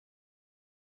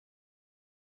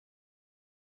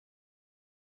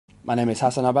My name is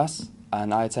Hassan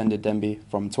and I attended Denbigh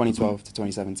from 2012 to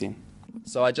 2017.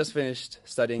 So I just finished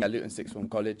studying at Luton Sixth Form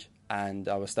College and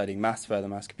I was studying maths, further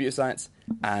maths, computer science,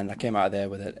 and I came out of there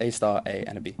with an A star, A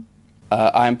and a B.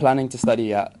 I am planning to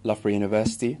study at Loughborough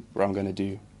University where I'm going to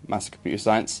do maths and computer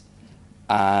science,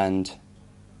 and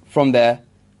from there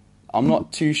I'm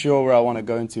not too sure where I want to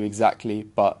go into exactly,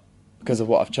 but because of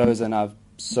what I've chosen, I have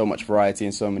so much variety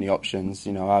and so many options.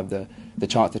 You know, I have the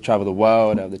chance to travel the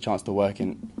world, I have the chance to work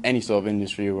in any sort of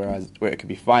industry, where it could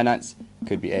be finance, it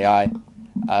could be AI.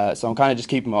 So I'm kind of just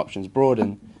keeping my options broad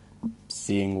and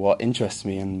seeing what interests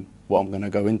me and what I'm going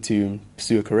to go into and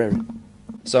pursue a career in.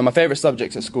 So my favourite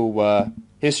subjects at school were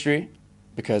history,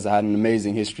 because I had an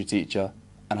amazing history teacher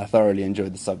and I thoroughly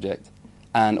enjoyed the subject,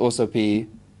 and also PE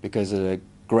because of the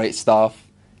great staff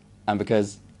and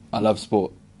because I love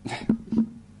sport.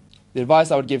 The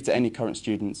advice I would give to any current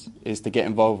students is to get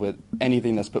involved with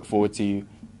anything that's put forward to you,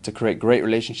 to create great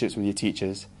relationships with your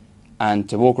teachers, and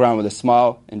to walk around with a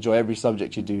smile, enjoy every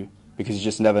subject you do, because you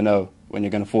just never know when you're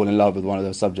going to fall in love with one of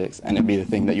those subjects and it'll be the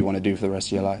thing that you want to do for the rest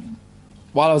of your life.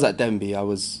 While I was at Denbigh, I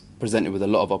was presented with a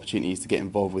lot of opportunities to get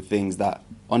involved with things that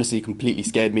honestly completely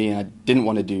scared me and I didn't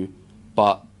want to do,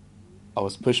 but I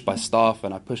was pushed by staff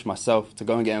and I pushed myself to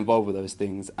go and get involved with those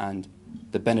things, and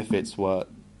the benefits were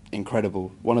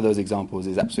incredible. One of those examples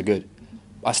is Absolutely Good.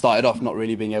 I started off not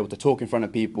really being able to talk in front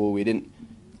of people. I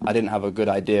didn't have a good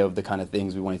idea of the kind of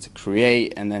things we wanted to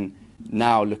create, and then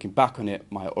now looking back on it,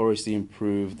 my oracy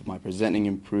improved, my presenting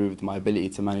improved, my ability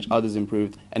to manage others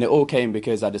improved, and it all came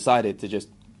because I decided to just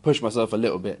push myself a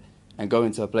little bit and go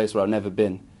into a place where I've never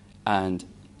been, and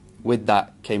with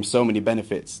that came so many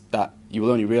benefits that you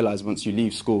will only realise once you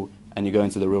leave school and you go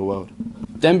into the real world.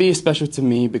 Denbigh is special to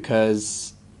me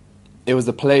because it was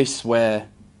a place where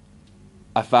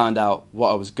I found out what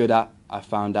I was good at, I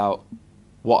found out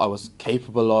what I was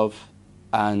capable of,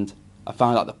 and I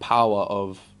found out the power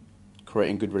of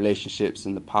creating good relationships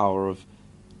and the power of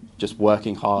just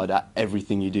working hard at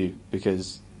everything you do,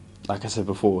 because, like I said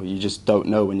before, you just don't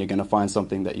know when you're going to find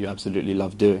something that you absolutely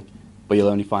love doing, but you'll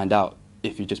only find out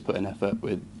if you just put an effort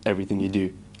with everything you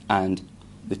do. And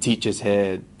the teachers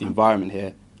here, the environment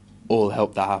here, all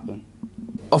help that happen.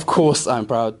 Of course, I'm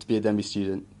proud to be a Denbigh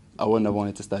student. I wouldn't have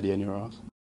wanted to study anywhere else.